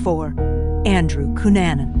looking for, Andrew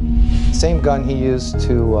Cunanan. Same gun he used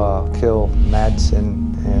to kill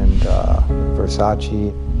Madsen and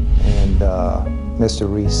Versace and Mr.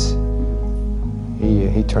 Reese.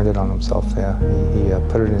 He turned it on himself, yeah. He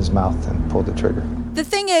put it in his mouth and pulled the trigger. The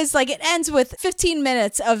thing is, like, it ends with 15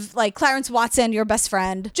 minutes of, like, Clarence Watson, your best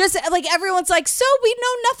friend. Just, like, everyone's like, so we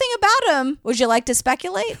know nothing about him. Would you like to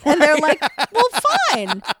speculate? And they're like, well,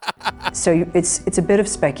 fine. So it's a bit of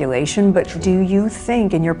speculation, but do you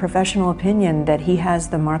think, in your professional opinion, that he has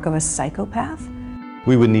the mark of a psychopath?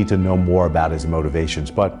 We would need to know more about his motivations,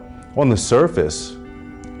 but on the surface,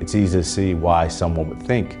 it's easy to see why someone would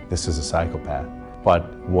think this is a psychopath.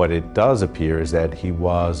 But what it does appear is that he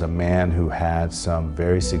was a man who had some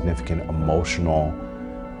very significant emotional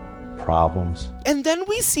problems. And then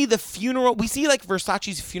we see the funeral. We see, like,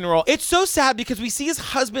 Versace's funeral. It's so sad because we see his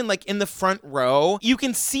husband, like, in the front row. You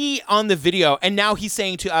can see on the video, and now he's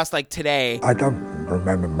saying to us, like, today. I don't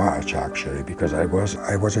remember much, actually, because I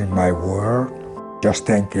was in my world, just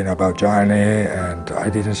thinking about Johnny, and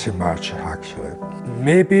I didn't see much, actually.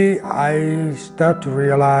 Maybe I start to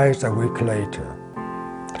realize a week later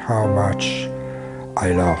how much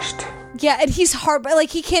I lost. Yeah, and he's like,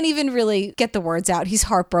 he can't even really get the words out. He's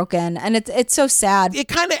heartbroken, and it's so sad. It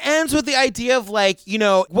kind of ends with the idea of, like, you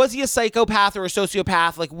know, was he a psychopath or a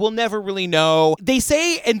sociopath? Like, we'll never really know. They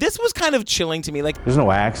say, and this was kind of chilling to me, like, there's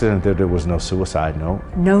no accident that there was no suicide note.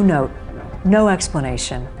 No note, no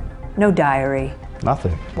explanation, no diary.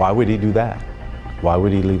 Nothing. Why would he do that? Why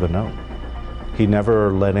would he leave a note? He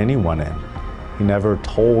never let anyone in. He never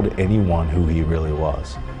told anyone who he really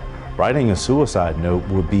was. Writing a suicide note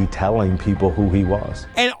would be telling people who he was.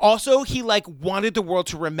 And also, he, like, wanted the world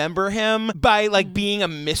to remember him by, like, being a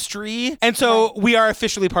mystery. And so we are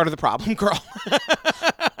officially part of the problem, girl.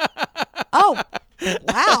 Oh,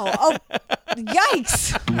 wow. Oh,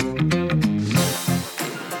 yikes.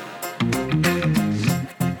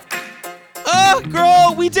 Oh,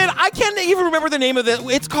 girl, we did. I can't even remember the name of it.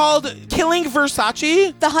 It's called Killing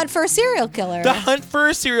Versace. The Hunt for a Serial Killer. The Hunt for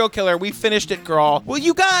a Serial Killer. We finished it, girl. Well,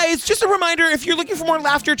 you guys, just a reminder, if you're looking for more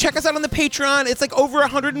laughter, check us out on the Patreon. It's like over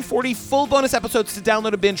 140 full bonus episodes to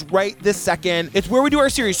download a binge right this second. It's where we do our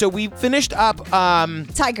series. So we finished up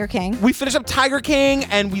Tiger King. We finished up Tiger King,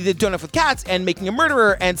 and we did Don't F with Cats and Making a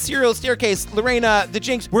Murderer and Serial Staircase, Lorena, The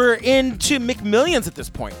Jinx. We're into McMillions at this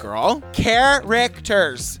point, girl.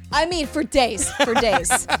 Characters. I mean, for days. for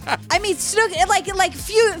days. I mean, future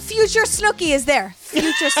Snooki is there.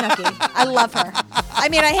 Future Snooki. I love her. I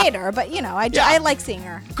mean, I hate her, but I like seeing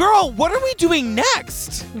her. Girl, what are we doing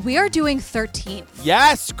next? We are doing 13th.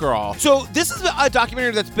 Yes, girl. So this is a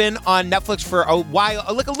documentary that's been on Netflix for a while,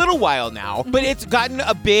 like a little while now, but it's gotten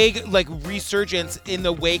a big resurgence in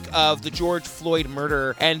the wake of the George Floyd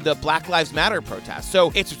murder and the Black Lives Matter protests.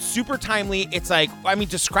 So it's super timely. It's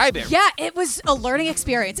describe it. Yeah, it was a learning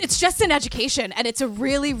experience. It's just an education, and it's a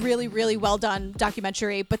really, really, really well done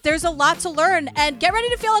documentary, but there's a lot to learn, and get ready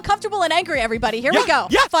to feel uncomfortable and angry, everybody. Here we go.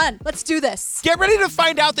 Yeah. Fun. Let's do this. Get ready to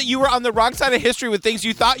find out that you were on the wrong side of history with things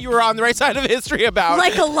you thought you were on the right side of history about.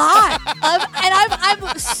 Like a lot. And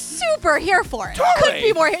I'm super here for it. Totally. Couldn't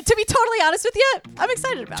be more here. To be totally honest with you, I'm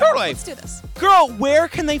excited about it. Let's do this. Girl, where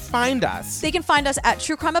can they find us? They can find us at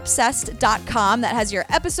truecrimeobsessed.com. That has your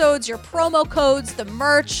episodes, your promo codes, the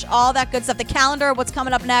merch, all that good stuff, the calendar, what's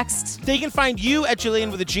coming up next. They can find you at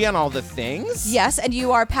Jillian with a G on all the things. Yes, and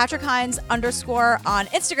you are Patrick Hines _ on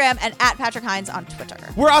Instagram and at Patrick Hines on Twitter.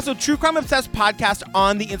 We're also True Crime Obsessed Podcast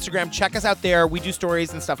on the Instagram. Check us out there. We do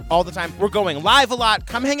stories and stuff all the time. We're going live a lot.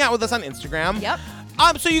 Come hang out with us on Instagram. Yep.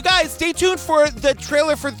 So you guys, stay tuned for the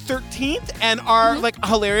trailer for 13th and our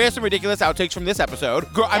hilarious and ridiculous outtakes from this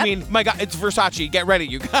episode. Girl, I mean, my God, it's Versace. Get ready,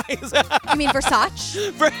 you guys. You mean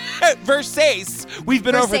Versace? Versace. We've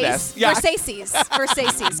been over this. Yeah. Versace's.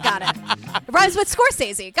 Got it. It rhymes with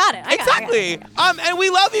Scorsese. Got it. Exactly. And we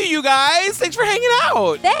love you guys. Thanks for hanging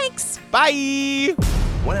out. Thanks. Bye.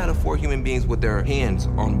 1 out of 4 human beings with their hands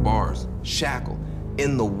on bars, shackled,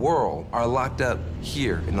 in the world are locked up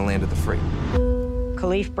here in the land of the free.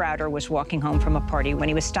 Khalif Browder was walking home from a party when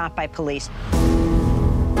he was stopped by police.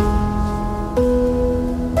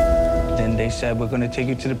 Then they said, we're going to take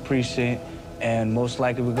you to the precinct, and most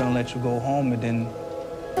likely we're going to let you go home, and then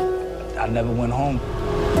I never went home.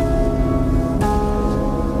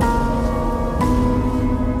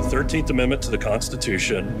 The 13th Amendment to the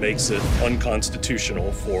Constitution makes it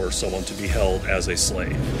unconstitutional for someone to be held as a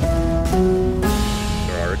slave.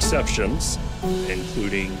 There are exceptions,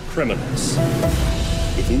 including criminals.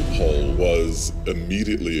 The loophole was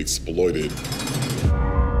immediately exploited.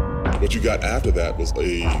 What you got after that was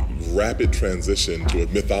a rapid transition to a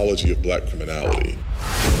mythology of black criminality.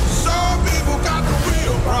 Some people got the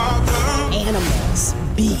real problem. Animals,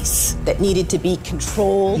 beasts that needed to be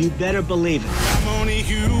controlled. You better believe it. I'm only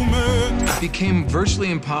human. It became virtually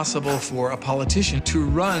impossible for a politician to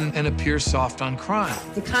run and appear soft on crime.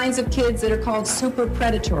 The kinds of kids that are called super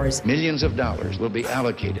predators. Millions of dollars will be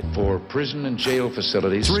allocated for prison and jail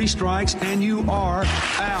facilities. 3 strikes and you are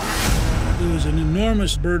out. It was an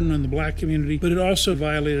enormous burden on the black community, but it also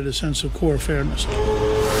violated a sense of core fairness.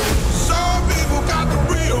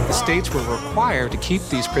 The states were required to keep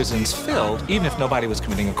these prisons filled, even if nobody was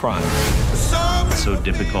committing a crime. It's so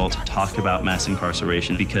difficult to talk about mass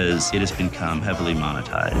incarceration because it has become heavily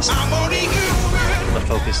monetized. The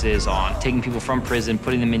focus is on taking people from prison,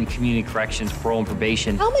 putting them in community corrections, parole and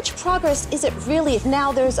probation. How much progress is it really if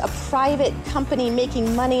now there's a private company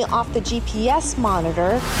making money off the GPS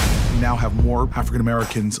monitor? We now have more African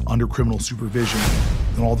Americans under criminal supervision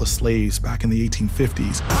than all the slaves back in the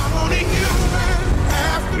 1850s.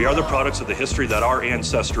 We are the products of the history that our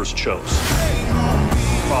ancestors chose.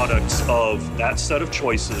 Products of that set of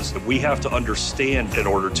choices that we have to understand in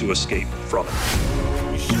order to escape from it.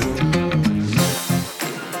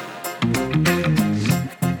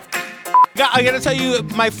 I gotta tell you,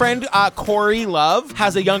 my friend Corey Love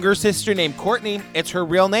has a younger sister named Courtney. It's her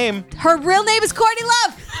real name. Her real name is Courtney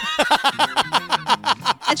Love.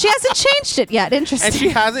 And she hasn't changed it yet. Interesting. And she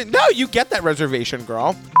hasn't. No, you get that reservation,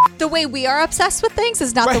 girl. The way we are obsessed with things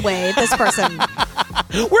is not the way this person.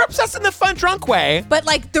 We're obsessed in the fun, drunk way. But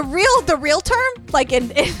like the real term, like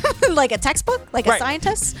in like a textbook, like a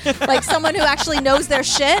scientist, like someone who actually knows their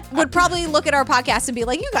shit would probably look at our podcast and be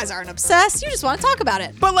like, you guys aren't obsessed. You just want to talk about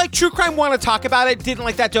it. But like True Crime Want to Talk About It didn't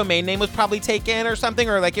like that domain name was probably taken or something,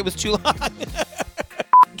 or like it was too long.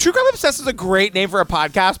 True Crime Obsessed is a great name for a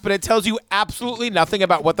podcast, but it tells you absolutely nothing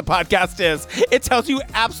about what the podcast is. It tells you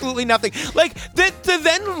absolutely nothing. Like, to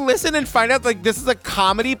then listen and find out, like, this is a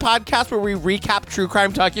comedy podcast where we recap true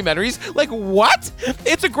crime documentaries. Like, what?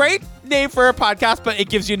 It's a great name for a podcast, but it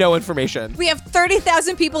gives you no information. We have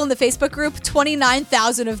 30,000 people in the Facebook group.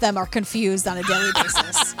 29,000 of them are confused on a daily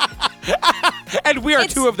basis. And we are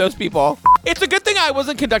 2 of those people. It's a good thing I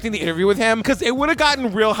wasn't conducting the interview with him, because it would have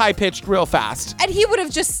gotten real high-pitched real fast. And he would have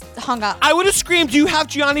just hung up. I would have screamed, you have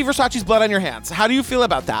Gianni Versace's blood on your hands. How do you feel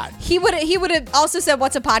about that? He would have also said,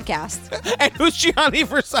 what's a podcast? And who's Gianni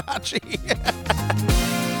Versace?